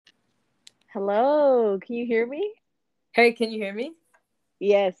Hello, can you hear me? Hey, can you hear me?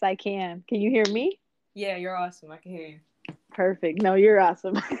 Yes, I can. Can you hear me? Yeah, you're awesome. I can hear Perfect. No, you're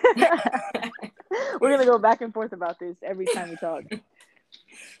awesome. you. We're going to go back and forth about this every time we talk.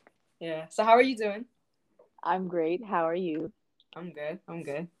 Yeah. So how are you doing? I'm great. How are you? I'm good. I'm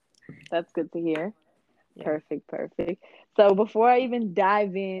good. That's good to hear. Yeah. Perfect, perfect. So, before I even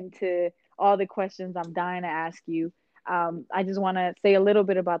dive into all the questions I'm dying to ask you, I just want to say a little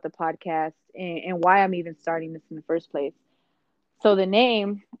bit about the podcast and why I'm even starting this in the first place. So the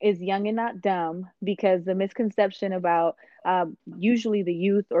name is Young and Not Dumb because the misconception about usually the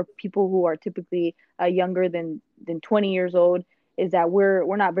youth or people who are typically younger than 20 years old is that we're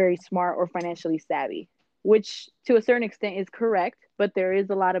not very smart or financially savvy, which to a certain extent is correct, but there is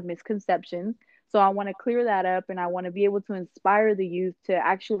a lot of misconceptions. So I want to clear that up, and I want to be able to inspire the youth to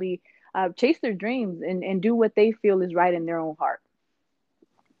actually chase their dreams and do what they feel is right in their own heart.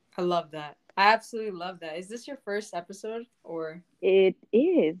 I love that. I absolutely love that. Is this your first episode or It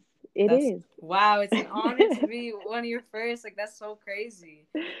is. It that's is. wow, it's an honor to be one of your first. Like that's so crazy.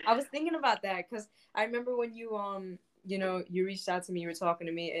 I was thinking about that cuz I remember when you reached out to me, you were talking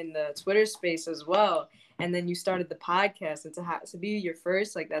to me in the Twitter space as well, and then you started the podcast and to be your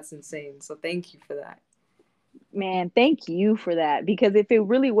first, like that's insane. So thank you for that. Man, thank you for that. Because if it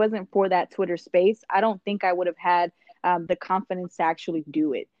really wasn't for that Twitter space, I don't think I would have had the confidence to actually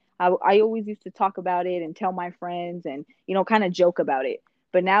do it. I always used to talk about it and tell my friends and, kind of joke about it.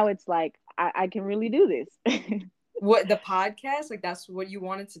 But now it's like, I can really do this. What the podcast? Like that's what you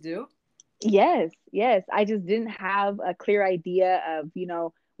wanted to do? Yes, yes. I just didn't have a clear idea of,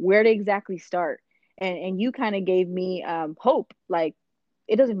 where to exactly start. And you kind of gave me hope. Like,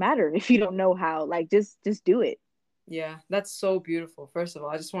 it doesn't matter if you don't know how. Like, just do it. Yeah, that's so beautiful. First of all,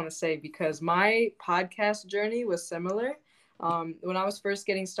 I just want to say because my podcast journey was similar. When I was first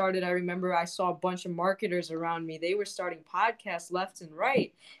getting started, I remember I saw a bunch of marketers around me. They were starting podcasts left and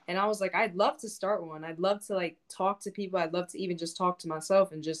right. And I was like, I'd love to start one. I'd love to like talk to people. I'd love to even just talk to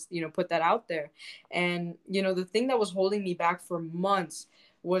myself and just, put that out there. And, the thing that was holding me back for months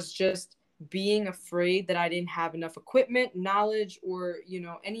was just being afraid that I didn't have enough equipment, knowledge, or,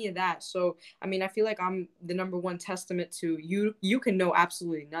 any of that. So I mean, I feel like I'm the number one testament to you. You can know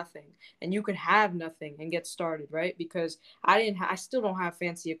absolutely nothing, and you can have nothing and get started, right? Because I still don't have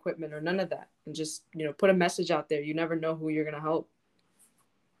fancy equipment or none of that. And just put a message out there. You never know who you're gonna help.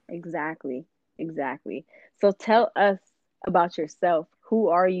 Exactly. Exactly. So tell us about yourself. Who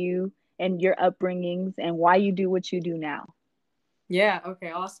are you and your upbringings and why you do what you do now? Yeah.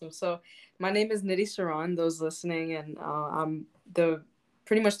 Okay. Awesome. So, my name is Nidhi Saran. Those listening, and I'm the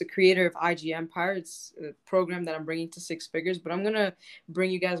pretty much the creator of IG Empire. It's a program that I'm bringing to six figures. But I'm gonna bring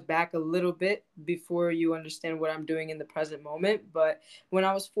you guys back a little bit before you understand what I'm doing in the present moment. But when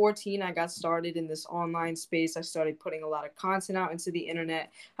I was 14, I got started in this online space. I started putting a lot of content out into the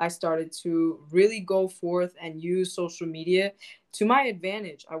internet. I started to really go forth and use social media to my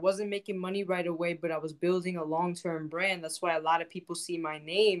advantage. I wasn't making money right away, but I was building a long term brand. That's why a lot of people see my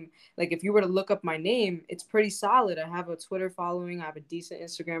name. Like, if you were to look up my name, it's pretty solid. I have a Twitter following, I have a decent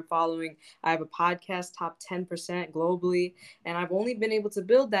Instagram following, I have a podcast top 10% globally. And I've only been able to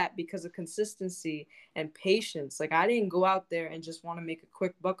build that because of consistency and patience. Like, I didn't go out there and just want to make a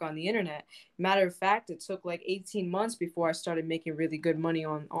quick buck on the internet. Matter of fact, it took like 18 months before I started making really good money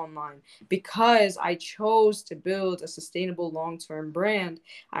online because I chose to build a sustainable long term brand.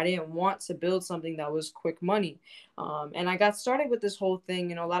 I didn't want to build something that was quick money. And I got started with this whole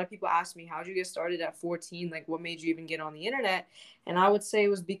thing. A lot of people ask me, how'd you get started at 14? Like, what made you even get on the internet? And I would say it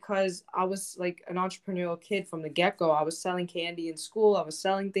was because I was like an entrepreneurial kid from the get go. I was selling candy in school, I was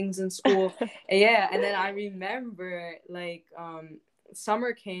selling things in school. And yeah. And then I remember like,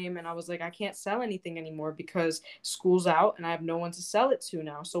 summer came and I was like, I can't sell anything anymore because school's out and I have no one to sell it to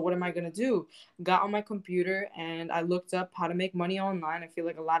now. So what am I going to do? Got on my computer and I looked up how to make money online. I feel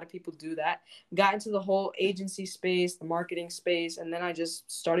like a lot of people do that. Got into the whole agency space, the marketing space, and then I just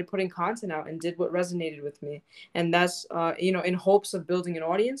started putting content out and did what resonated with me. And that's, in hopes of building an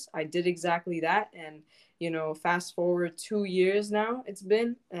audience. I did exactly that. And, fast forward 2 years now, it's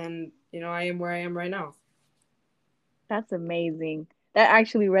been, and, I am where I am right now. That's amazing. That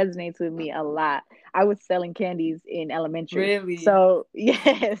actually resonates with me a lot. I was selling candies in elementary. Really. So,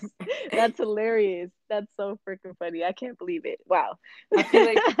 yes, that's hilarious. That's so freaking funny. I can't believe it. Wow. I feel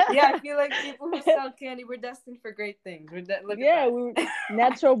like, yeah, I feel like people who sell candy, we're destined for great things. Look at Yeah, that. we were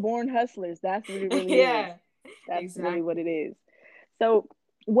natural born hustlers. That's what it really is. Yeah, That's really what it exactly. is. So,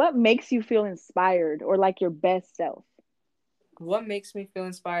 what makes you feel inspired or like your best self? What makes me feel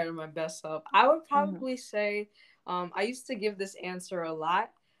inspired of my best self? I would Hmm. probably say I used to give this answer a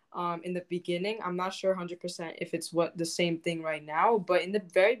lot. in the beginning. I'm not sure 100% if it's what the same thing right now, but in the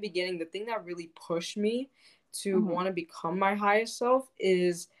very beginning, the thing that really pushed me to Mm-hmm. want to become my highest self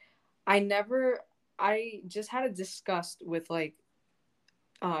is I never, I just had a disgust with like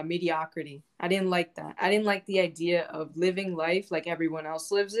mediocrity. I didn't like that. I didn't like the idea of living life like everyone else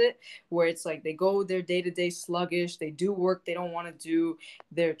lives it, where it's like they go their day to day sluggish, they do work they don't want to do,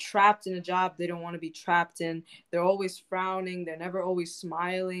 they're trapped in a job they don't want to be trapped in, they're always frowning, they're never always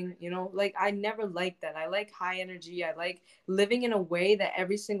smiling, you know? Like, I never liked that. I like high energy. I like living in a way that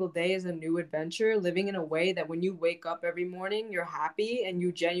every single day is a new adventure, living in a way that when you wake up every morning, you're happy and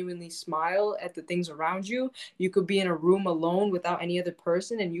you genuinely smile at the things around you. You could be in a room alone without any other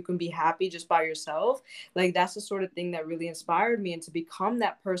person and you can be happy just by yourself. Like, that's the sort of thing that really inspired me, and to become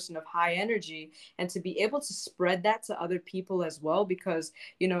that person of high energy and to be able to spread that to other people as well, because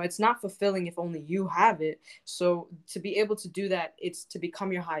it's not fulfilling if only you have it. So to be able to do that, it's to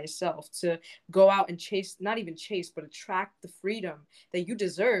become your highest self, to go out and chase, not even chase, but attract the freedom that you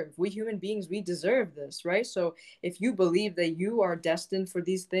deserve. We human beings, we deserve this, right? So if you believe that you are destined for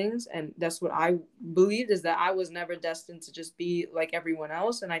these things, and that's what I believed, is that I was never destined to just be like everyone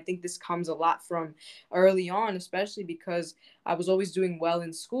else. And I think this comes a lot from early on, especially because I was always doing well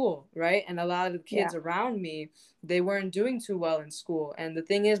in school, right? And a lot of the Yeah. kids around me, they weren't doing too well in school. And the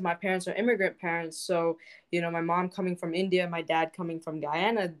thing is, my parents are immigrant parents. So, my mom coming from India, my dad coming from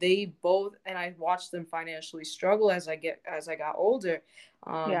Guyana, they both, and I watched them financially struggle as I got older.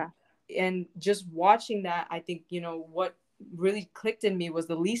 Um, Yeah. and just watching that, I think, what really clicked in me was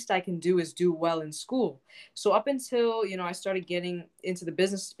the least I can do is do well in school. So up until, I started getting into the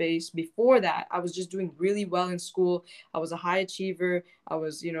business space, before that, I was just doing really well in school. I was a high achiever. I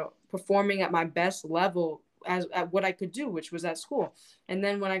was, performing at my best level as at what I could do, which was at school. And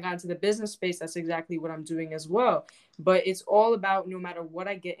then when I got into the business space, that's exactly what I'm doing as well. But it's all about, no matter what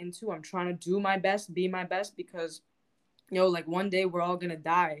I get into, I'm trying to do my best, be my best, because like one day we're all gonna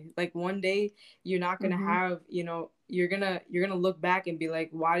die. Like one day you're not gonna Mm-hmm. have, you're gonna look back and be like,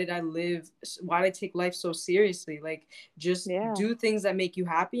 why did I live? Why did I take life so seriously? Like, just Yeah. do things that make you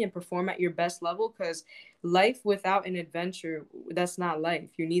happy and perform at your best level. Because life without an adventure, that's not life.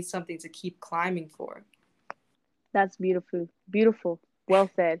 You need something to keep climbing for. That's beautiful. Beautiful. Well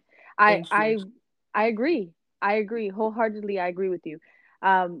said. I Thank you. I I agree. I agree wholeheartedly. I agree with you.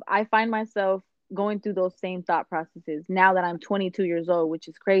 I find myself going through those same thought processes now that I'm 22 years old, which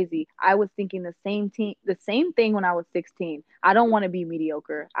is crazy. I was thinking the same thing when I was 16. I don't want to be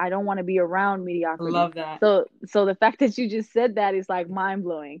mediocre. I don't want to be around mediocrity. Love that. So the fact that you just said that is like mind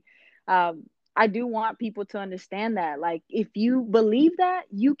blowing. I do want people to understand that, like, if you believe that,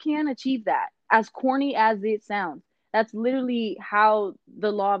 you can achieve that. As corny as it sounds, that's literally how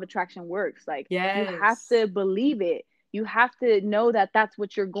the law of attraction works. Like, you have Yes. to believe it. You have to know that that's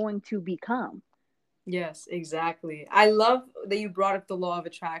what you're going to become. Yes, exactly. I love that you brought up the law of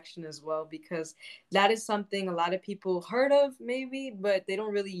attraction as well, because that is something a lot of people heard of, maybe, but they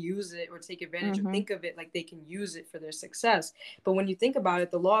don't really use it or take advantage or Mm-hmm. think of it like they can use it for their success. But when you think about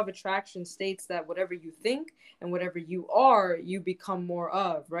it, the law of attraction states that whatever you think and whatever you are, you become more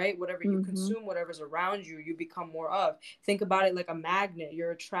of, right? Whatever you Mm-hmm. consume, whatever's around you, you become more of. Think about it like a magnet.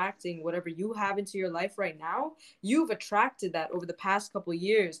 You're attracting whatever you have into your life right now. You've attracted that over the past couple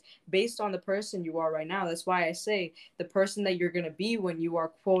years based on the person you are right now. That's why I say the person that you're going to be when you are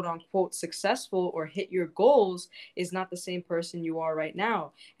quote unquote successful or hit your goals is not the same person you are right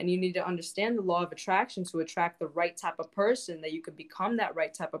now. And you need to understand the law of attraction to attract the right type of person, that you could become that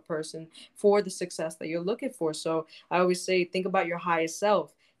right type of person for the success that you're looking for. So I always say, think about your highest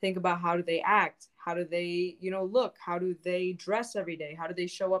self. Think about, how do they act? How do they, look? How do they dress every day? How do they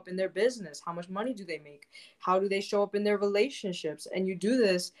show up in their business? How much money do they make? How do they show up in their relationships? And you do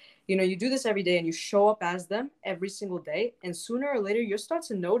this every day, and you show up as them every single day, and sooner or later you'll start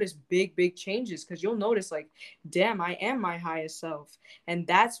to notice big changes, because you'll notice, like, damn, I am my highest self. And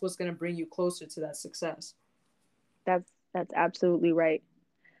that's what's going to bring you closer to that success. That's absolutely right.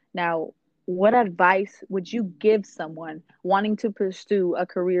 Now, what advice would you give someone wanting to pursue a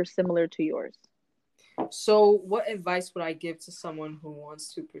career similar to yours? So what advice would I give to someone who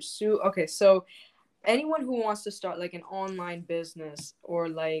wants to pursue? Okay, so anyone who wants to start like an online business, or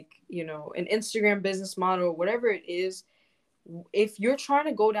like, an Instagram business model, or whatever it is, if you're trying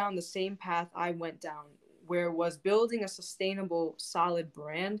to go down the same path I went down, where it was building a sustainable, solid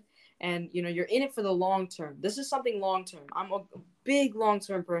brand, and you're in it for the long term. This is something long term. I'm big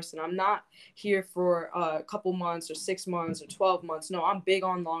long-term person. I'm not here for a couple months or 6 months or 12 months. No, I'm big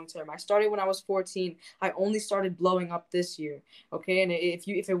on long-term. I started when I was 14. I only started blowing up this year. Okay. And if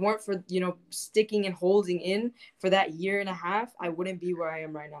it weren't for, sticking and holding in for that year and a half, I wouldn't be where I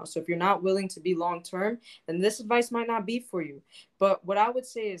am right now. So if you're not willing to be long-term, then this advice might not be for you. But what I would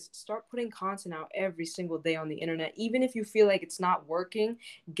say is start putting content out every single day on the internet. Even if you feel like it's not working,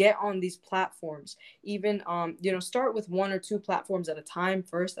 get on these platforms. Even start with one or two platforms at a time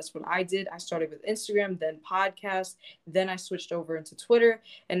first. That's what I did. I started with Instagram, then podcast, then I switched over into Twitter,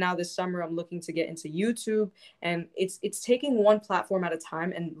 and now this summer I'm looking to get into YouTube. And it's taking one platform at a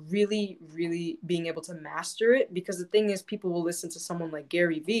time and really, really being able to master it, because the thing is, people will listen to someone like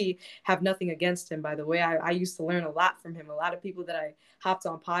Gary Vee. Have nothing against him, by the way. I used to learn a lot from him. A lot of people that I hopped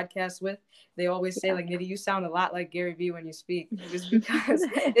on podcasts with, they always say, like, Nidhi, you sound a lot like Gary Vee when you speak. It's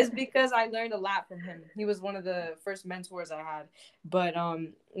because I learned a lot from him. He was one of the first mentors I had. But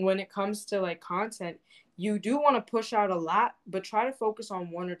when it comes to like content, you do want to push out a lot, but try to focus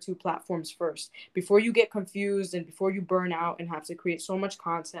on one or two platforms first before you get confused and before you burn out and have to create so much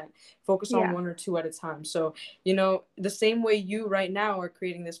content. Focus on Yeah. one or two at a time. So, the same way you right now are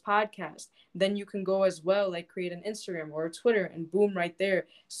creating this podcast, then you can go as well, like create an Instagram or a Twitter, and boom, right there.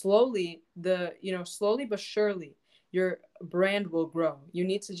 Slowly but surely, your brand will grow. You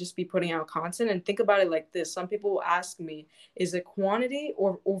need to just be putting out content, and think about it like this. Some people will ask me, is it quantity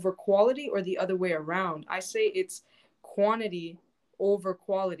or over quality, or the other way around? I say it's quantity over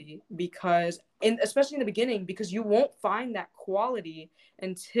quality, because especially in the beginning, because you won't find that quality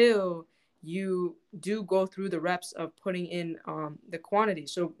until you do go through the reps of putting in the quantity.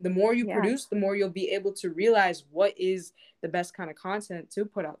 So the more you Yeah. produce, the more you'll be able to realize what is the best kind of content to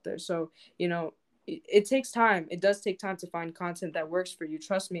put out there. So, it takes time. It does take time to find content that works for you.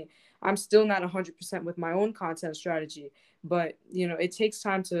 Trust me, I'm still not 100% with my own content strategy, but it takes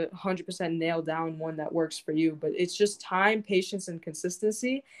time to 100% nail down one that works for you. But it's just time, patience, and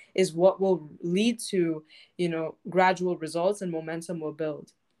consistency is what will lead to, gradual results, and momentum will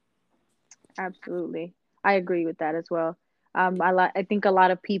build. Absolutely. I agree with that as well. I think a lot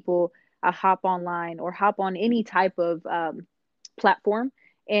of people hop online or hop on any type of platform,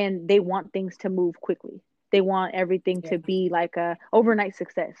 and they want things to move quickly. They want everything Yeah. to be like a overnight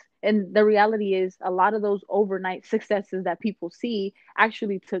success. And the reality is a lot of those overnight successes that people see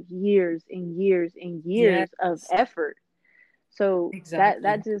actually took years and years and years of Yes, effort. So exactly.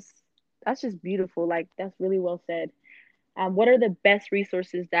 that's just beautiful. Like that's really well said. What are the best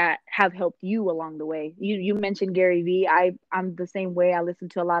resources that have helped you along the way? You mentioned Gary Vee. I'm the same way. I listen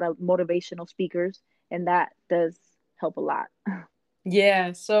to a lot of motivational speakers, and that does help a lot.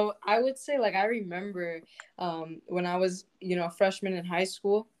 Yeah, so I would say, like, I remember when I was, a freshman in high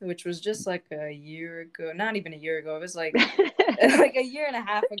school, which was just like a year ago, not even a year ago. It was like like a year and a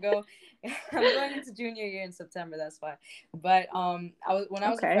half ago. I'm going into junior year in September, that's why. But when I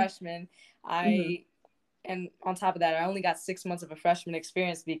was a Okay. freshman, Hmm. I and on top of that, I only got 6 months of a freshman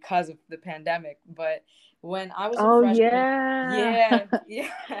experience because of the pandemic. But when I was a Oh freshman, yeah. yeah,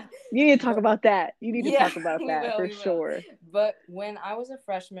 yeah. You need to talk But about that. You need to yeah, talk about we that will, for we will. sure. But when I was a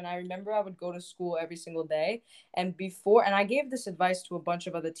freshman, I remember I would go to school every single day. And I gave this advice to a bunch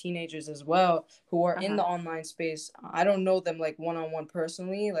of other teenagers as well who are in Uh-huh. the online space. I don't know them like one on one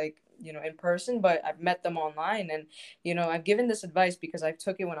personally, like, in person, but I've met them online. And, I've given this advice because I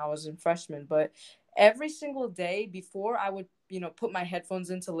took it when I was in freshman. But every single day before I would, put my headphones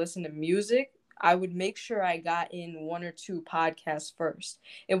in to listen to music, I would make sure I got in one or two podcasts first.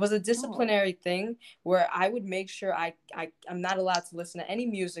 It was a Oh. disciplinary thing where I would make sure I'm not allowed to listen to any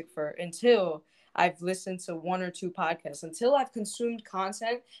music until I've listened to one or two podcasts, until I've consumed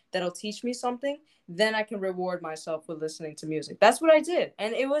content that'll teach me something. Then I can reward myself with listening to music. That's what I did,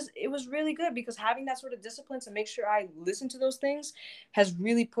 and it was really good, because having that sort of discipline to make sure I listen to those things has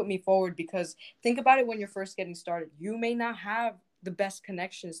really put me forward. Because think about it, when you're first getting started, you may not have the best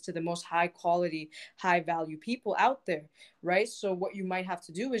connections to the most high quality, high value people out there, right? So what you might have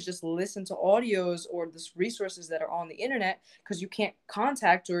to do is just listen to audios or the resources that are on the internet, because you can't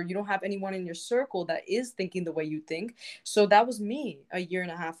contact, or you don't have anyone in your circle that is thinking the way you think. So that was me a year and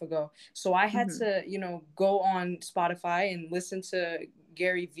a half ago. So I had Hmm. to, go on Spotify and listen to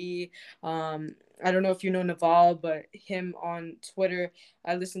Gary Vee. I don't know if you know Naval, but him on Twitter.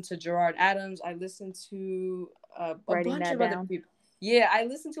 I listened to Gerard Adams. I listened to a Writing bunch that of other down. people. Yeah, I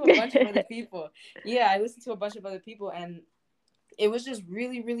listened to a bunch of other people. Yeah, I listened to a bunch of other people, and it was just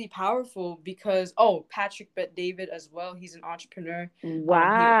really, really powerful. Because Patrick Bet David as well. He's an entrepreneur. He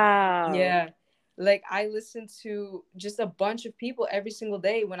Wow. Yeah, Like I listened to just a bunch of people every single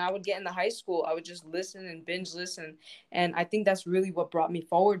day. When I would get into high school, I would just listen and binge listen. And I think that's really what brought me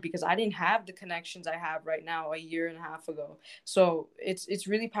forward, because I didn't have the connections I have right now a year and a half ago. So it's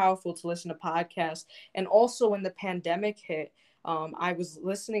really powerful to listen to podcasts. And also when the pandemic hit, I was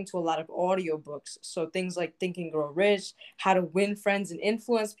listening to a lot of audiobooks. So things like Think and Grow Rich, How to Win Friends and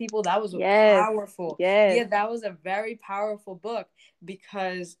Influence People. That was a Yes. powerful, Yes. yeah, that was a very powerful book,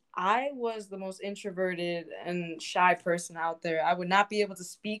 because I was the most introverted and shy person out there. I would not be able to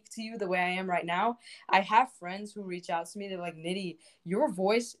speak to you the way I am right now. I have friends who reach out to me. They're like, Nitty, your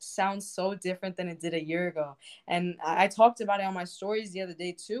voice sounds so different than it did a year ago. And I talked about it on my stories the other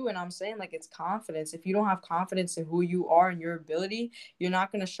day too. And I'm saying, like, it's confidence. If you don't have confidence in who you are and your ability, you're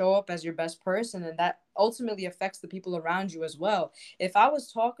not going to show up as your best person. And that ultimately affects the people around you as well. If I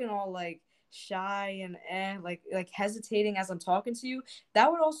was talking all like, shy and like hesitating as I'm talking to you, that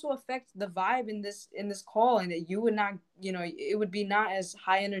would also affect the vibe in this call, and that you would not, it would be not as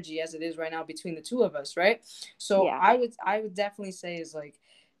high energy as it is right now between the two of us, right? So Yeah. I would definitely say is like,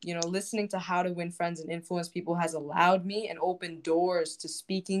 listening to How to Win Friends and Influence People has allowed me and opened doors to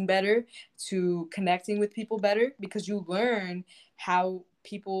speaking better, to connecting with people better, because you learn how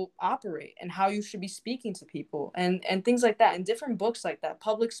people operate and how you should be speaking to people, and things like that, and different books like that,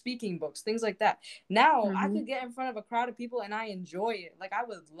 public speaking books, things like that. Now I Mm-hmm. could get in front of a crowd of people and I enjoy it. Like I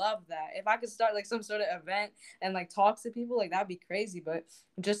would love that if I could start like some sort of event and like talk to people, like that'd be crazy. But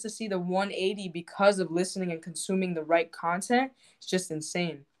just to see the 180 because of listening and consuming the right content, it's just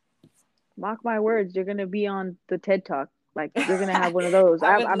insane. Mark my words, you're gonna be on the TED Talk. Like you're gonna have one of those.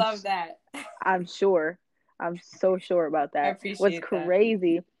 I would love that. I'm sure. I'm so sure about I that. What's appreciate that.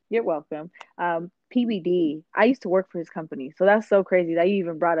 crazy? You're welcome. PBD. I used to work for his company, so that's so crazy that you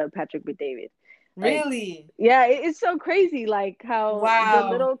even brought up Patrick Bet-David. Like, Really? yeah, it's so crazy. Like how the Wow.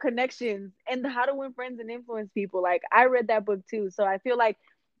 little connections and how to win friends and influence people. Like I read that book too, so I feel like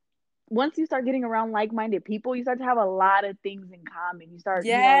once you start getting around like-minded people, you start to have a lot of things in common. You start,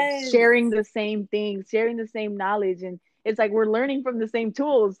 Yes. sharing the same things, sharing the same knowledge, and it's like we're learning from the same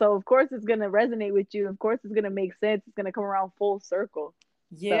tools. So of course it's gonna resonate with you. Of course it's gonna make sense. It's gonna come around full circle.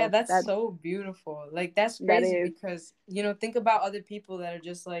 Yeah, So that's so beautiful. Like that's that crazy is, because, think about other people that are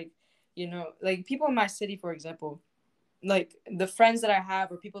just like, like people in my city, for example, like the friends that I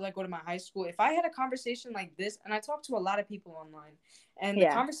have or people that go to my high school. If I had a conversation like this, and I talk to a lot of people online, and the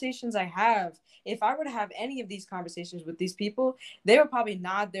yeah, conversations I have, if I were to have any of these conversations with these people, they would probably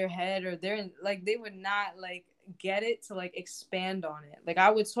nod their head, or like they would not like get it to like expand on it. Like I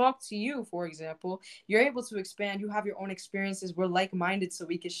would talk to you, for example, you're able to expand, you have your own experiences, we're like-minded, so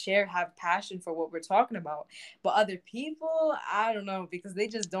we can share, have passion for what we're talking about. But other people, I don't know, because they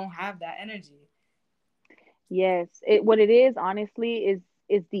just don't have that energy. yes. What it is honestly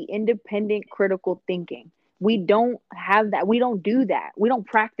is the independent critical thinking. We don't have that. We don't do that. We don't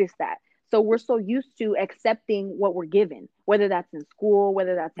practice that. So we're so used to accepting what we're given, whether that's in school,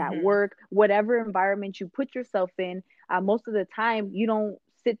 whether that's at Hmm. work, whatever environment you put yourself in. Most of the time, you don't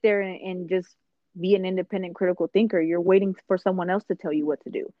sit there and just be an independent critical thinker. You're waiting for someone else to tell you what to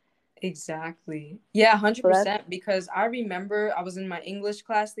do. Exactly. Yeah, So that's 100%. Because I remember I was in my English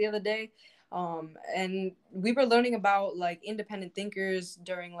class the other day, and we were learning about like independent thinkers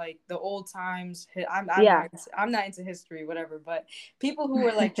during like the old times. yeah, I'm not into history, whatever, but people who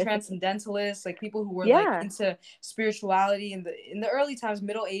were like transcendentalists, like people who were like yeah. into spirituality in the early times,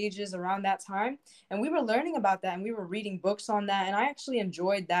 Middle Ages, around that time, and we were learning about that, and we were reading books on that, and I actually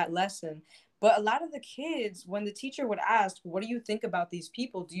enjoyed that lesson. But a lot of the kids, when the teacher would ask, what do you think about these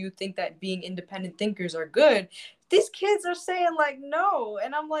people? Do you think that being independent thinkers are good? These kids are saying, like, no.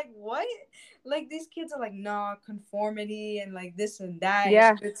 And I'm like, what? Like, these kids are like, nah, conformity and like this and that. It's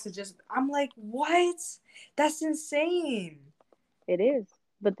Yeah, good to just, I'm like, what? That's insane. it is,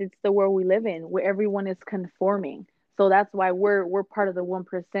 but it's the world we live in where everyone is conforming. So that's why we're part of the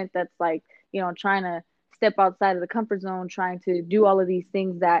 1% that's like, trying to step outside of the comfort zone, trying to do all of these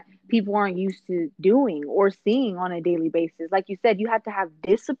things that people aren't used to doing or seeing on a daily basis. Like you said, you have to have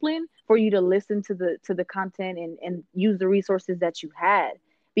discipline for you to listen to the content and use the resources that you had.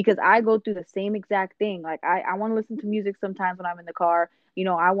 Because I go through the same exact thing. Like I want to listen to music sometimes when I'm in the car.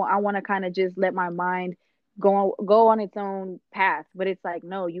 I want to kind of just let my mind go on its own path, but it's like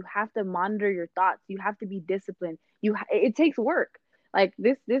no, you have to monitor your thoughts, you have to be disciplined, it takes work. Like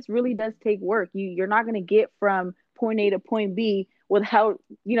this really does take work. You're not going to get from point A to point B without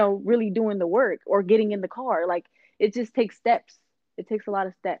really doing the work or getting in the car. Like it just takes steps. It takes a lot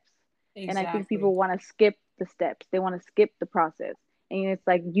of steps. And I think Exactly. people want to skip the steps, they want to skip the process. And it's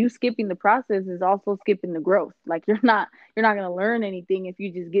like you skipping the process is also skipping the growth. Like you're not going to learn anything if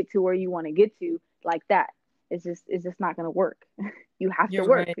you just get to where you want to get to like that. It's just not gonna work. You have to You're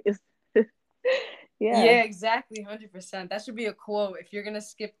work. right. It's yeah. Yeah, exactly. 100%. That should be a quote. If you're going to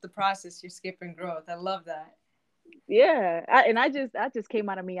skip the process, you're skipping growth. I love that. Yeah. And I just came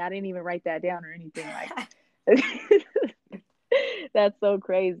out of me. I didn't even write that down or anything. Like that's so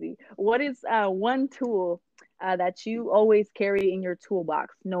crazy. What is one tool that you always carry in your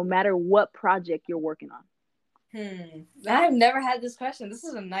toolbox, no matter what project you're working I've never had this question. This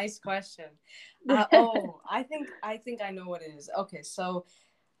is a nice question. on? I think I know what it is. Okay, so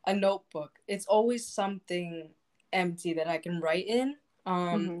a notebook. It's always something empty that I can write in.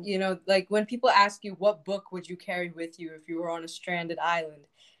 Hmm. Like when people ask you what book would you carry with you if you were on a stranded island,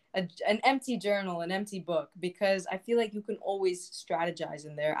 an empty journal, an empty book, because I feel like you can always strategize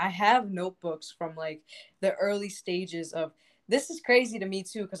in there. I have notebooks from like the early stages of. This is crazy to me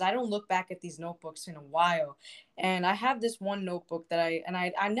too because I don't look back at these notebooks in a while, and I have this one notebook that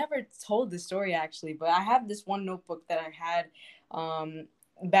I never told this story actually, but I have this one notebook that I had um,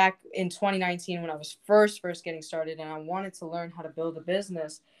 back in 2019 when I was first getting started and I wanted to learn how to build a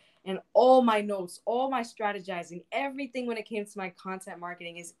business. And all my notes, all my strategizing, everything when it came to my content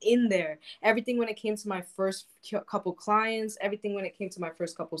marketing is in there. Everything when it came to my first couple clients, everything when it came to my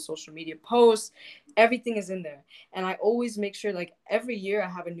first couple social media posts, everything is in there. And I always make sure, like every year, I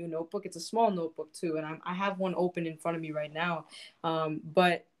have a new notebook. It's a small notebook too, and I have one open in front of me right now.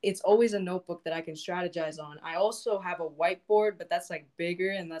 But it's always a notebook that I can strategize on. I also have a whiteboard, but that's like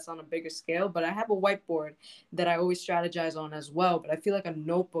bigger and that's on a bigger scale. But I have a whiteboard that I always strategize on as well. But I feel like a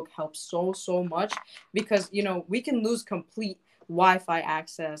notebook helps so much because, we can lose complete Wi-Fi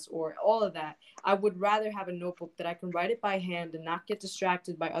access or all of that. I would rather have a notebook that I can write it by hand and not get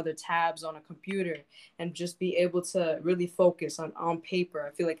distracted by other tabs on a computer and just be able to really focus on paper.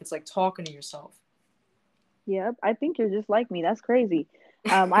 I feel like it's like talking to yourself. Yep, I think you're just like me. That's crazy.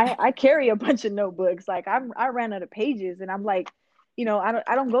 I carry a bunch of notebooks. Like I ran out of pages, and I'm like,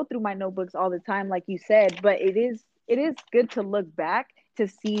 I don't go through my notebooks all the time, like you said. But it is good to look back to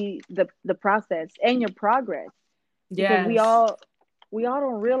see the process and your progress, because we Yes. all we all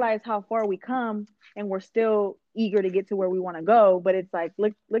don't realize how far we come, and we're still eager to get to where we want to go. But it's like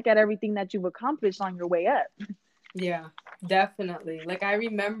look at everything that you've accomplished on your way up. Yeah, definitely. Like I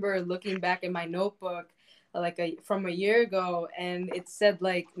remember looking back at my notebook like from a year ago and it said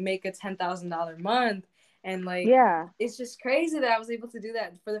like make a $10,000 month and like Yeah, it's just crazy that I was able to do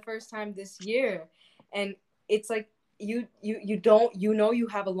that for the first time this year. And it's like you don't you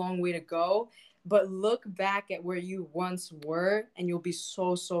have a long way to go, but look back at where you once were and you'll be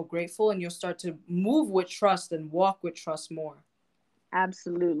so grateful and you'll start to move with trust and walk with trust more.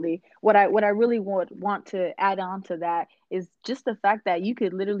 absolutely. What I really want to add on to that is just the fact that you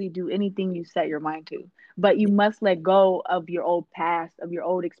could literally do anything you set your mind to, but you must let go of your old past, of your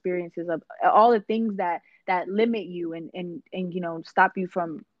old experiences, of all the things that limit you and stop you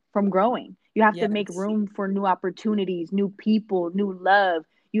from growing. You have to make Yes. room for new opportunities, new people, new love.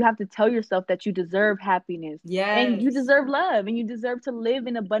 You have to tell yourself that you deserve happiness and you Yes. deserve love and you deserve to live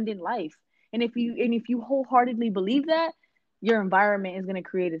an abundant life. And if you wholeheartedly believe that, your environment is going to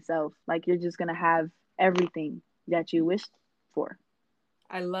create itself. Like you're just going to have everything that you wished for.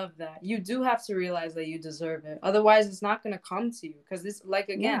 I love that. You do have to realize that you deserve it. Otherwise, it's not going to come to you because this, like,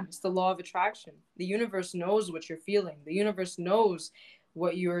 Yeah, again, it's the law of attraction. The universe knows what you're feeling, the universe knows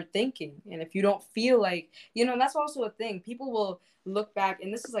what you're thinking. And if you don't feel like, that's also a thing. People will look back,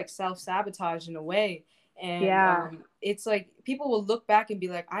 and this is like self sabotage in a way. And yeah, it's like people will look back and be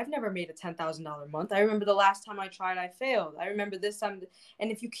like, I've never made a $10,000 month. I remember the last time I tried, I failed. I remember this time.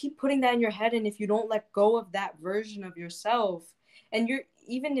 And if you keep putting that in your head and if you don't let go of that version of yourself, and you're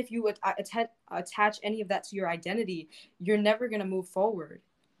even if you attach any of that to your identity, you're never going to move forward.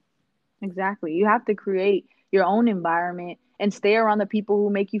 exactly. You have to create your own environment and stay around the people who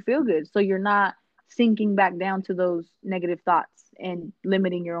make you feel good, so you're not sinking back down to those negative thoughts and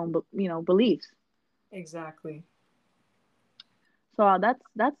limiting your own beliefs. Exactly. So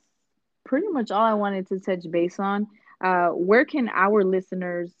that's pretty much all I wanted to touch base on. Where can our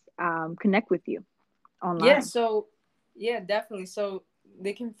listeners connect with you Yeah, online? so yeah, definitely. So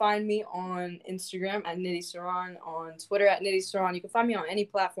they can find me on Instagram at Nitty Saran, on Twitter at Nitty Saran. You can find me on any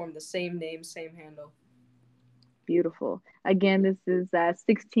platform, the same name, same handle. Beautiful. Again, this is a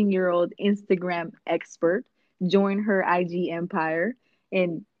 16-year-old Instagram expert. Join her IG empire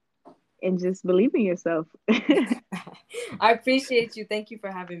and just believe in yourself. I appreciate you. Thank you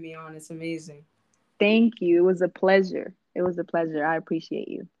for having me on. It's amazing. Thank you. It was a pleasure. It was a pleasure. I appreciate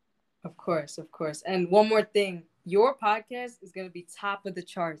you. Of course, of course. And one more thing, your podcast is going to be top of the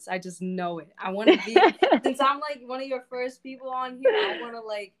charts. I just know it. I want to be, since I'm like one of your first people on here, I want to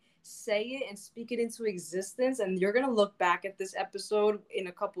like say it and speak it into existence. And you're going to look back at this episode in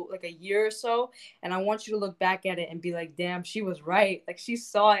like a year or so. And I want you to look back at it and be like, damn, she was right. Like she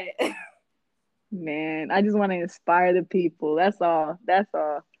saw it. Man, I just want to inspire the people. That's all. That's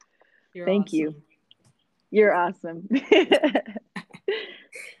all. You're Thank you. awesome. You're awesome.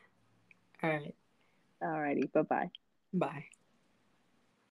 All right. Alrighty. Bye-bye. Bye.